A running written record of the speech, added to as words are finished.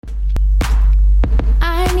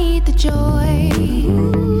joy.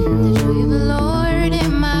 The joy of the Lord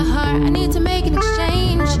in my heart. I need to make an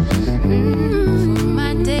exchange for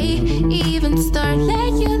my day. Even start,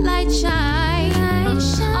 let your light shine all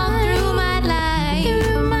through my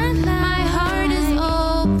life. My heart is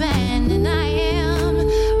open and I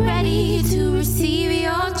am ready to receive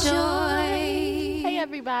your joy. Hey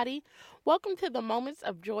everybody, welcome to the Moments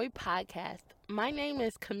of Joy podcast. My name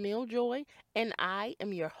is Camille Joy and I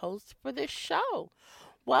am your host for this show.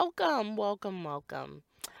 Welcome, welcome, welcome.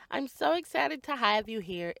 I'm so excited to have you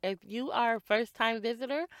here. If you are a first-time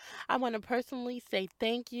visitor, I want to personally say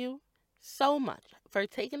thank you so much for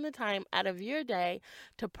taking the time out of your day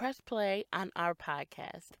to press play on our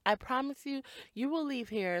podcast. I promise you, you will leave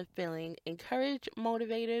here feeling encouraged,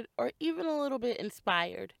 motivated, or even a little bit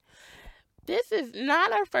inspired. This is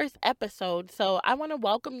not our first episode, so I want to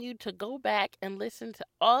welcome you to go back and listen to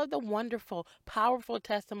all the wonderful, powerful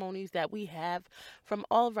testimonies that we have from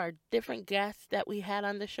all of our different guests that we had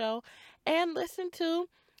on the show, and listen to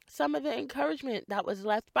some of the encouragement that was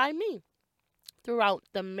left by me throughout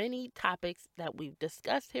the many topics that we've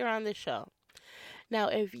discussed here on the show. Now,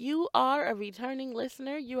 if you are a returning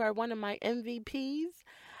listener, you are one of my MVPs.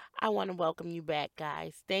 I want to welcome you back,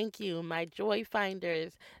 guys. Thank you, my joy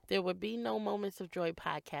finders. There would be no Moments of Joy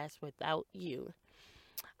podcast without you.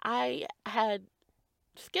 I had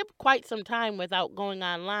skipped quite some time without going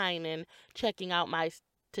online and checking out my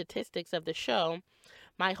statistics of the show.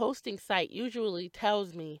 My hosting site usually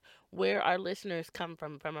tells me where our listeners come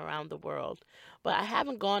from around the world, but I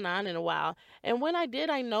haven't gone on in a while. And when I did,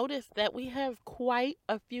 I noticed that we have quite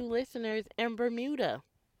a few listeners in Bermuda.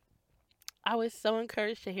 I was so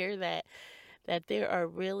encouraged to hear that there are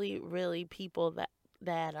really people that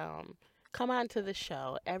come onto the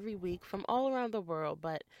show every week from all around the world.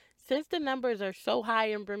 But since the numbers are so high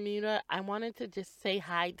in Bermuda, I wanted to just say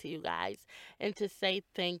hi to you guys and to say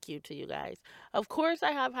thank you to you guys. Of course,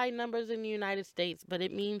 I have high numbers in the United States, but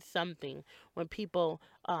it means something when people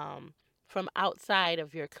from outside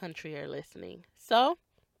of your country are listening. So,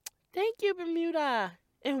 thank you, Bermuda,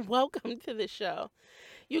 and welcome to the show.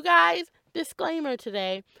 You guys, disclaimer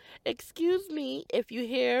today. Excuse me if you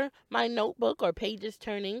hear my notebook or pages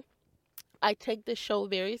turning. I take this show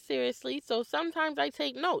very seriously, so sometimes I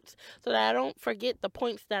take notes so that I don't forget the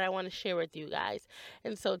points that I want to share with you guys.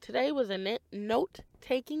 And so today was a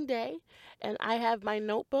note-taking day, and I have my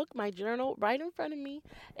notebook, my journal right in front of me,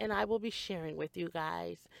 and I will be sharing with you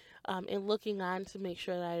guys and looking on to make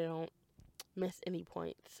sure that I don't miss any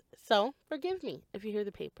points. So forgive me if you hear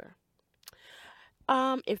the paper.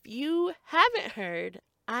 If you haven't heard,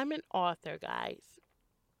 I'm an author, guys.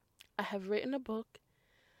 I have written a book,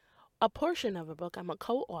 a portion of a book. I'm a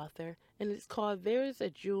co-author, and it's called There is a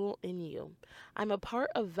Jewel in You. I'm a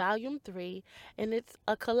part of Volume 3, and it's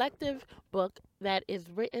a collective book that is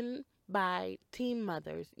written by teen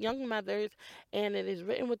mothers, young mothers, and it is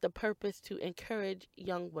written with the purpose to encourage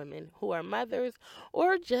young women who are mothers,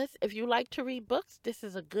 or just if you like to read books, this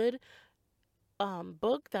is a good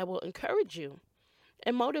book that will encourage you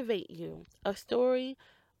and motivate you. A story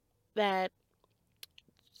that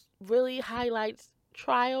really highlights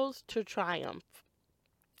trials to triumph.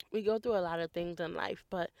 We go through a lot of things in life,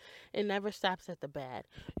 but it never stops at the bad.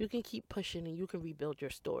 You can keep pushing and you can rebuild your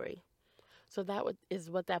story. So that is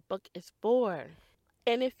what that book is for.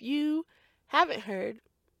 And if you haven't heard,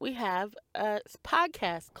 we have a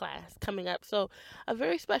podcast class coming up. So a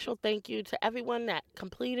very special thank you to everyone that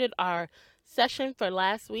completed our session for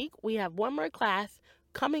last week. We have one more class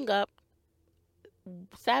coming up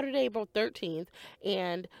Saturday, April 13th,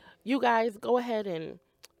 and you guys go ahead and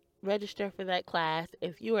register for that class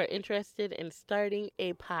if you are interested in starting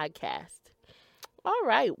a podcast. All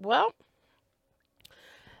right, well,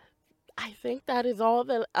 I think that is all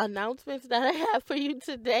the announcements that I have for you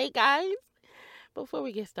today, guys. Before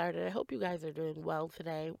we get started, I hope you guys are doing well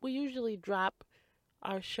today. We usually drop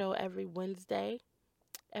our show every Wednesday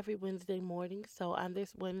morning. So on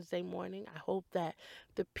this Wednesday morning, I hope that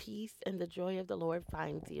the peace and the joy of the Lord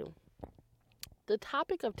finds you. The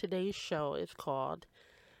topic of today's show is called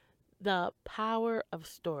The Power of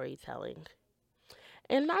Storytelling.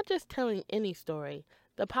 And not just telling any story,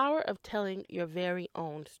 the power of telling your very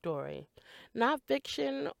own story. Not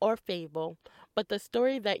fiction or fable, but the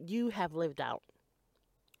story that you have lived out.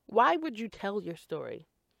 Why would you tell your story?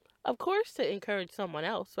 Of course, to encourage someone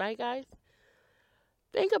else, right, guys?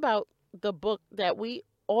 Think about the book that we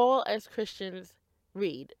all as Christians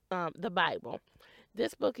read, the Bible.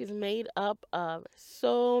 This book is made up of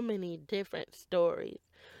so many different stories,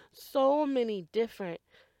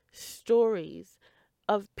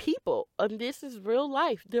 of people. And this is real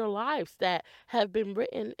life, their lives that have been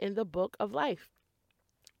written in the book of life.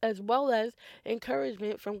 as well as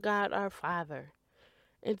encouragement from God our Father.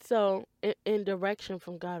 And so, in direction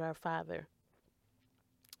from God our Father.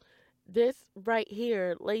 This right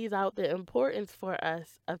here lays out the importance for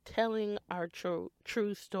us of telling our true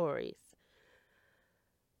stories.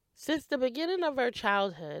 Since the beginning of our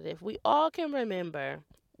childhood, if we all can remember,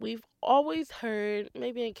 we've always heard,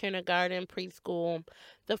 maybe in kindergarten, preschool,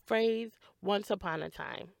 the phrase once upon a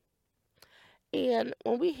time. And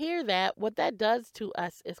when we hear that, what that does to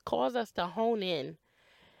us is cause us to hone in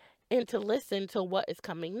and to listen to what is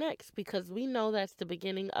coming next, because we know that's the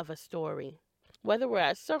beginning of a story. Whether we're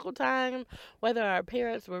at circle time, whether our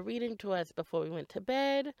parents were reading to us before we went to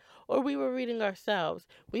bed, or we were reading ourselves,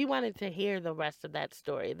 we wanted to hear the rest of that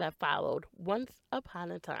story that followed once upon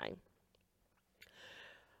a time.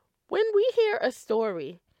 When we hear a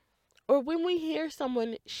story, or when we hear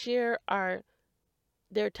someone share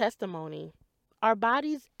their testimony, our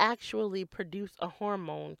bodies actually produce a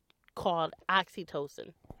hormone called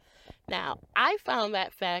oxytocin. Now, I found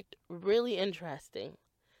that fact really interesting.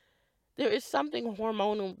 There is something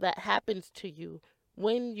hormonal that happens to you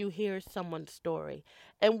when you hear someone's story,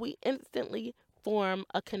 and we instantly form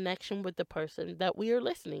a connection with the person that we are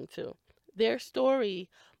listening to. Their story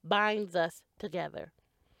binds us together.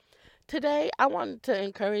 Today, I want to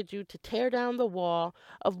encourage you to tear down the wall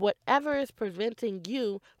of whatever is preventing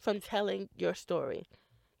you from telling your story.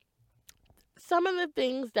 Some of the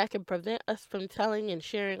things that can prevent us from telling and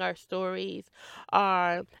sharing our stories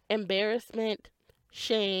are embarrassment,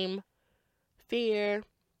 shame, fear,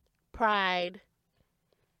 pride,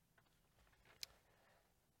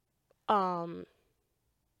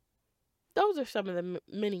 those are some of the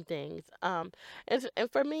many things. And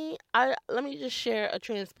for me, let me just share a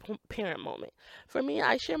transparent moment. For me,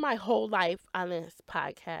 I share my whole life on this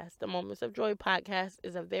podcast. The Moments of Joy podcast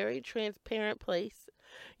is a very transparent place.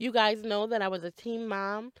 You guys know that I was a teen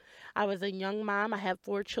mom. I was a young mom. I had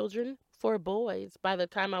 4 children, 4 boys by the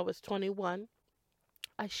time I was 21.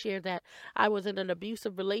 I shared that I was in an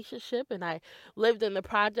abusive relationship and I lived in the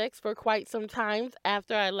projects for quite some time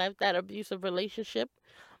after I left that abusive relationship.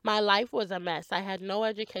 My life was a mess. I had no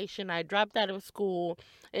education. I dropped out of school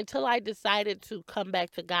until I decided to come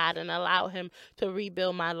back to God and allow Him to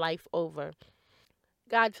rebuild my life over.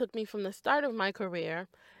 God took me from the start of my career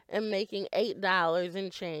and making $8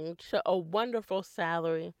 and change to a wonderful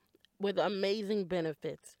salary with amazing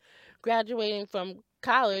benefits. Graduating from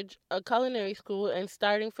college, a culinary school, and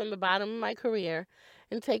starting from the bottom of my career,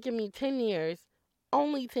 and taking me 10 years,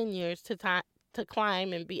 only 10 years to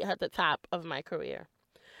climb and be at the top of my career.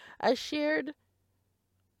 I shared,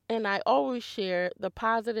 and I always share, the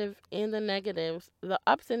positive and the negatives, the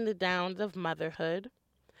ups and the downs of motherhood.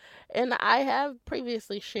 And I have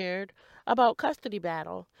previously shared about custody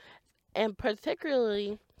battle, and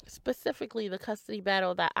specifically the custody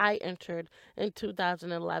battle that I entered in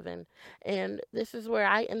 2011. And this is where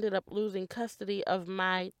I ended up losing custody of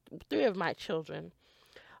 3 of my children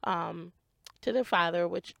to their father,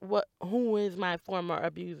 who is my former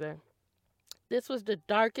abuser. This was the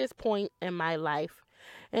darkest point in my life.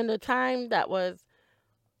 In the time that was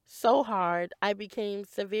so hard, I became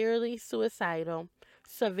severely suicidal,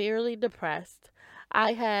 severely depressed.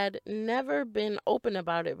 I had never been open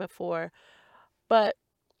about it before, but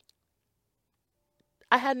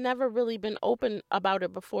I had never really been open about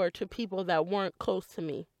it before to people that weren't close to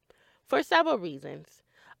me for several reasons.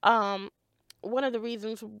 One of the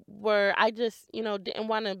reasons were I just, didn't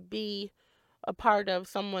want to be a part of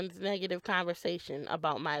someone's negative conversation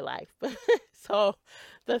about my life. So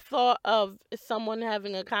the thought of someone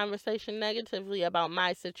having a conversation negatively about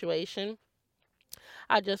my situation,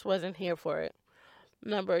 I just wasn't here for it.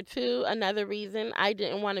 Number 2, another reason, I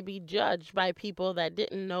didn't want to be judged by people that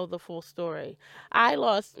didn't know the full story. I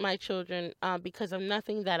lost my children because of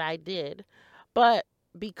nothing that I did, but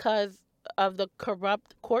because of the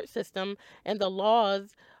corrupt court system and the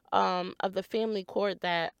laws of the family court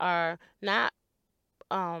that are not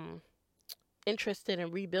interested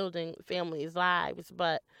in rebuilding families' lives,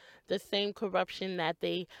 but the same corruption that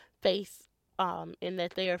they face and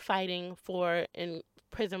that they are fighting for in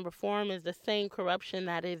prison reform is the same corruption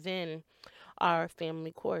that is in our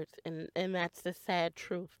family courts. And that's the sad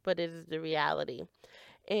truth, but it is the reality.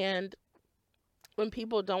 And when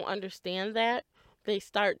people don't understand that, they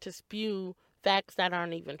start to spew facts that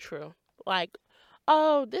aren't even true. Like,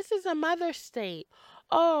 oh, this is a mother state.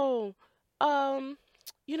 Oh, how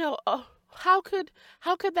could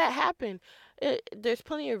that happen? There's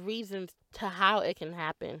plenty of reasons to how it can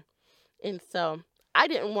happen. And so I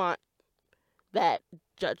didn't want that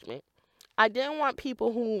judgment. I didn't want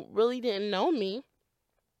people who really didn't know me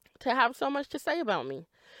to have so much to say about me.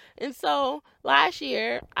 And so last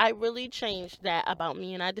year, I really changed that about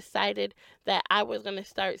me, and I decided that I was going to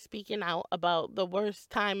start speaking out about the worst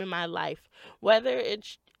time in my life, whether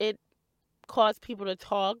it caused people to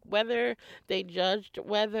talk, whether they judged,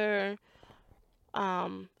 whether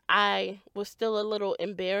I was still a little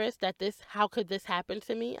embarrassed that how could this happen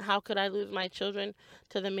to me? How could I lose my children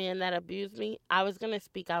to the man that abused me? I was going to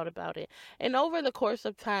speak out about it. And over the course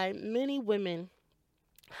of time, many women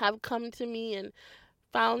have come to me and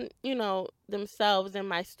found, themselves in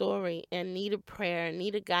my story and needed prayer,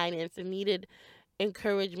 needed guidance, and needed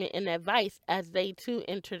encouragement and advice as they too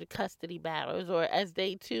entered custody battles, or as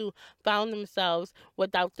they too found themselves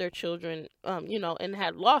without their children, and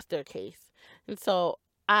had lost their case. And so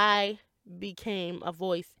I became a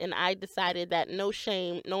voice, and I decided that no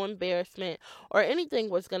shame, no embarrassment, or anything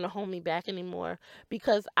was going to hold me back anymore,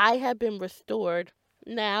 because I had been restored.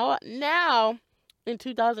 Now in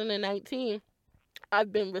 2019,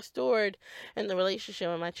 I've been restored in the relationship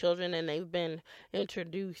with my children, and they've been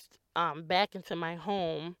introduced back into my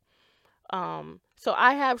home. So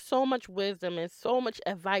I have so much wisdom and so much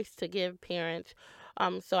advice to give parents.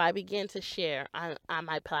 So I began to share on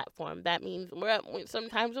my platform. That means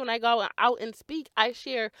sometimes when I go out and speak, I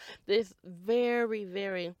share this very,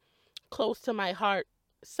 very close to my heart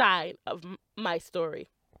side of my story.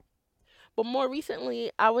 But more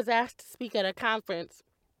recently, I was asked to speak at a conference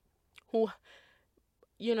who,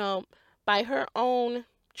 you know, by her own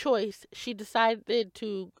choice, she decided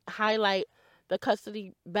to highlight the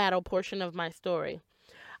custody battle portion of my story.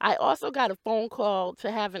 I also got a phone call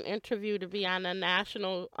to have an interview to be on a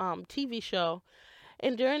national TV show.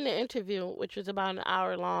 And during the interview, which was about an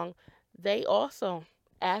hour long, they also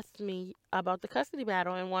asked me about the custody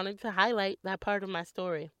battle and wanted to highlight that part of my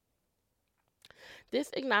story. This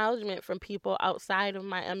acknowledgement from people outside of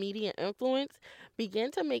my immediate influence began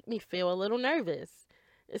to make me feel a little nervous.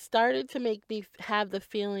 It started to make me have the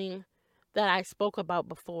feeling that I spoke about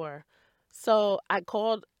before. So I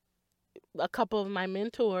called a couple of my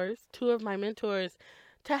mentors, two of my mentors,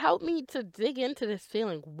 to help me to dig into this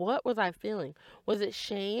feeling. What was I feeling? Was it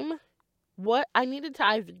shame? What I needed to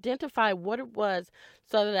identify what it was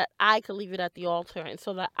so that I could leave it at the altar, and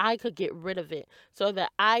so that I could get rid of it, so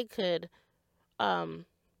that I could um,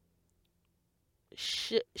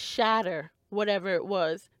 shatter whatever it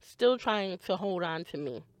was still trying to hold on to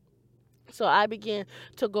me. So I began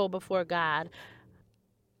to go before God.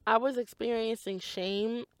 I was experiencing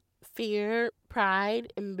shame, fear,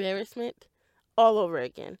 pride, embarrassment all over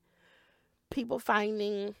again. People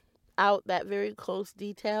finding out that very close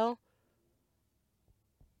detail,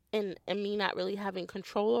 and me not really having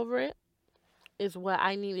control over it, is what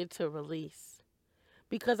I needed to release,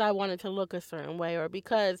 because I wanted to look a certain way, or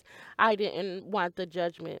because I didn't want the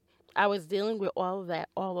judgment. I was dealing with all of that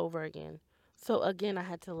all over again. So again, I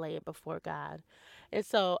had to lay it before God. And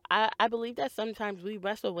so I believe that sometimes we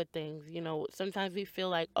wrestle with things. Sometimes we feel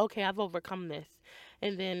like, okay, I've overcome this.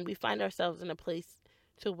 And then we find ourselves in a place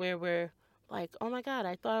to where we're like, oh my God,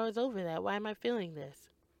 I thought I was over that. Why am I feeling this?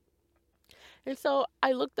 And so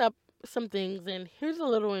I looked up some things, and here's a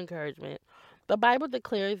little encouragement. The Bible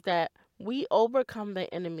declares that we overcome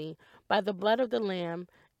the enemy by the blood of the Lamb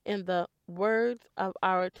and the words of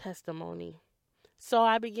our testimony. So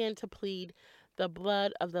I began to plead the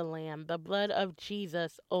blood of the Lamb, the blood of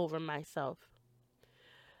Jesus over myself.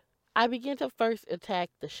 I began to first attack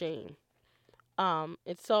the shame. And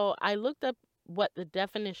so I looked up what the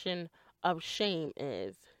definition of shame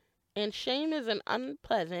is. And shame is an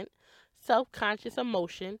unpleasant, self-conscious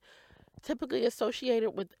emotion typically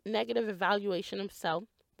associated with negative evaluation of self,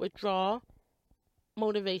 withdrawal,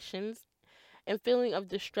 motivations, and feeling of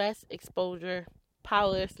distress, exposure,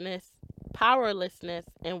 powerlessness,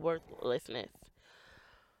 and worthlessness.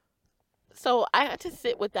 So I had to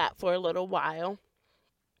sit with that for a little while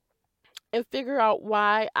and figure out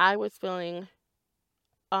why I was feeling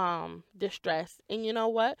distressed. And you know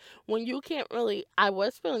what? I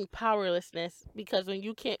was feeling powerlessness, because when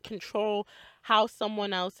you can't control how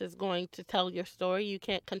someone else is going to tell your story, you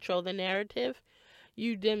can't control the narrative,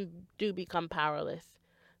 you then do become powerless.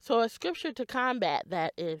 So a scripture to combat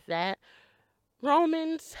that is that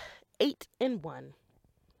Romans 8:1.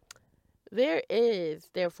 There is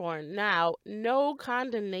therefore now no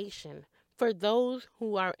condemnation for those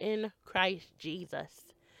who are in Christ Jesus.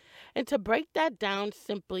 And to break that down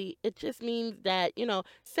simply, it just means that,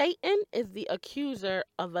 Satan is the accuser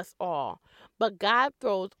of us all. But God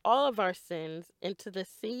throws all of our sins into the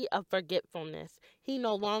sea of forgetfulness. He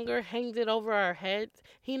no longer hangs it over our heads.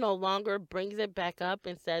 He no longer brings it back up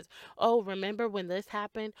and says, oh, remember when this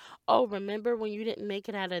happened? Oh, remember when you didn't make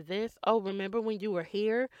it out of this? Oh, remember when you were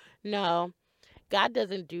here? No. God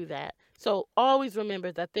doesn't do that. So always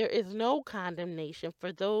remember that there is no condemnation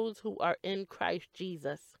for those who are in Christ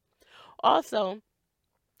Jesus. Also,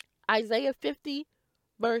 Isaiah 50,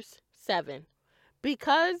 verse 7.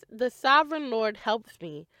 Because the sovereign Lord helps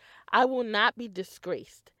me, I will not be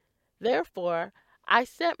disgraced. Therefore, I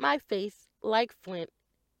set my face like flint,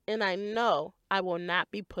 and I know I will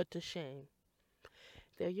not be put to shame.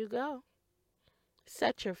 There you go.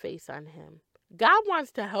 Set your face on him. God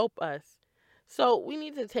wants to help us. So we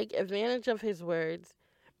need to take advantage of his words,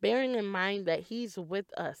 bearing in mind that he's with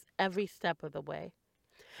us every step of the way.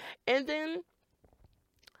 And then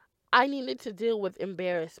I needed to deal with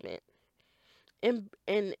embarrassment. And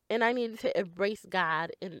I needed to embrace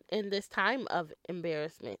God in this time of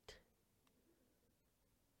embarrassment.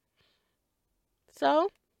 So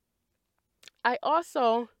I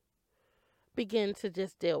also begin to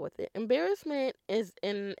just deal with it. Embarrassment is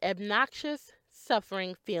an obnoxious,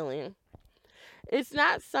 suffering feeling. It's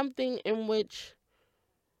not something in which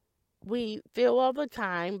we feel all the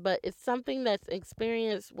time, but it's something that's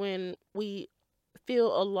experienced when we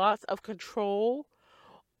feel a loss of control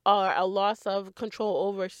or a loss of control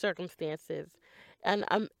over circumstances. And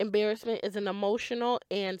embarrassment is an emotional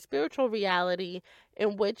and spiritual reality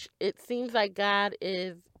in which it seems like God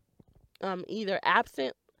is either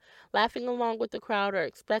absent, laughing along with the crowd, or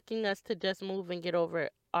expecting us to just move and get over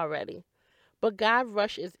it already. But God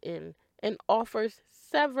rushes in and offers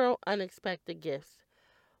several unexpected gifts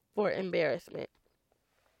for embarrassment.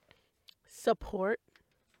 Support.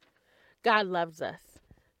 God loves us.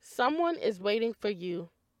 Someone is waiting for you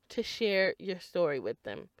to share your story with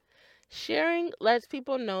them. Sharing lets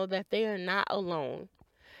people know that they are not alone.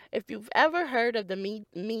 If you've ever heard of the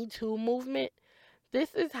Me Too movement,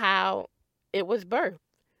 this is how it was birthed.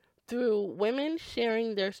 Through women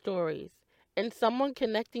sharing their stories and someone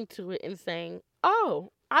connecting to it and saying,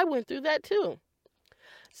 "Oh, I went through that too."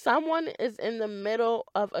 Someone is in the middle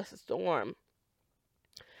of a storm,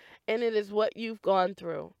 and it is what you've gone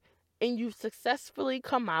through, and you've successfully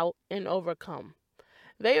come out and overcome.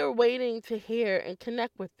 They are waiting to hear and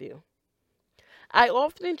connect with you. I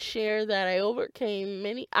often share that I overcame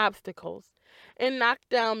many obstacles and knocked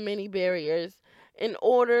down many barriers in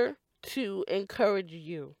order to encourage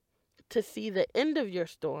you to see the end of your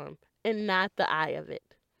storm and not the eye of it.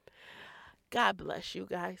 God bless you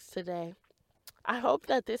guys today. I hope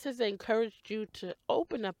that this has encouraged you to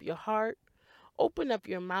open up your heart, open up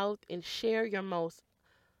your mouth, and share your most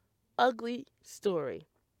ugly story.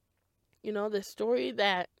 You know, the story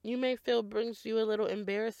that you may feel brings you a little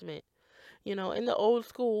embarrassment. You know, in the old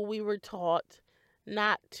school, we were taught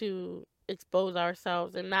not to expose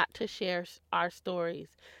ourselves and not to share our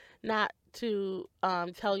stories, not to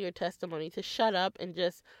tell your testimony, to shut up and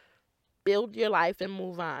just build your life and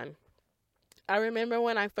move on. I remember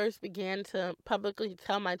when I first began to publicly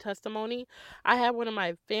tell my testimony, I had one of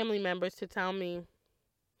my family members to tell me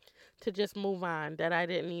to just move on, that I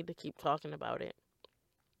didn't need to keep talking about it.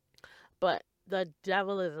 But the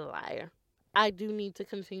devil is a liar. I do need to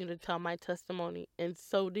continue to tell my testimony, and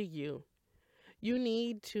so do you. You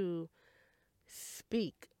need to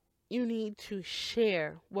speak. You need to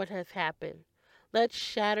share what has happened. Let's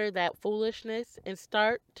shatter that foolishness and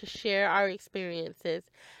start to share our experiences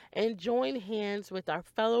and join hands with our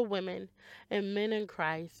fellow women and men in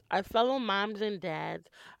Christ, our fellow moms and dads,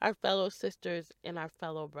 our fellow sisters, and our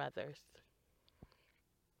fellow brothers.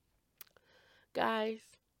 Guys,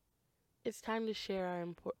 it's time to share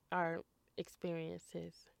our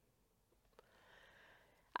experiences.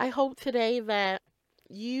 I hope today that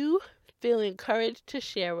you feel encouraged to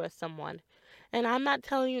share with someone. And I'm not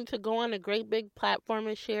telling you to go on a great big platform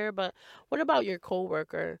and share, but what about your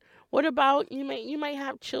coworker? What about you might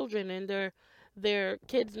have children and their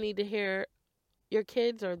kids need to hear, your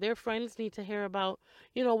kids or their friends need to hear about,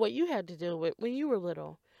 what you had to deal with when you were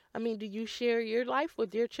little. I mean, do you share your life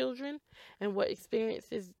with your children and what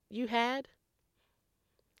experiences you had?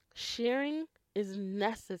 Sharing is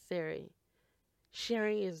necessary.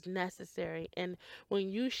 Sharing is necessary. And when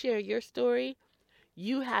you share your story,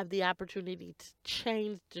 you have the opportunity to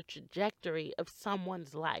change the trajectory of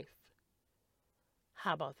someone's life.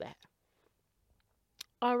 How about that?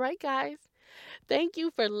 All right, guys. Thank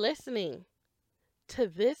you for listening to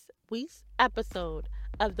this week's episode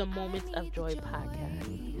of the Moments of Joy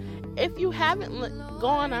podcast. If you haven't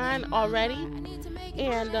gone on already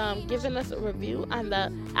and given us a review on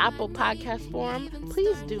the Apple Podcast Forum,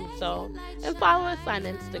 please do so. And follow us on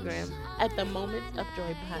Instagram at the Moments of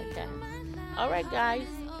Joy podcast. All right, guys.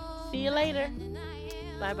 See you later.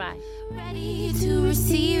 Bye-bye. Ready to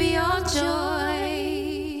receive your joy.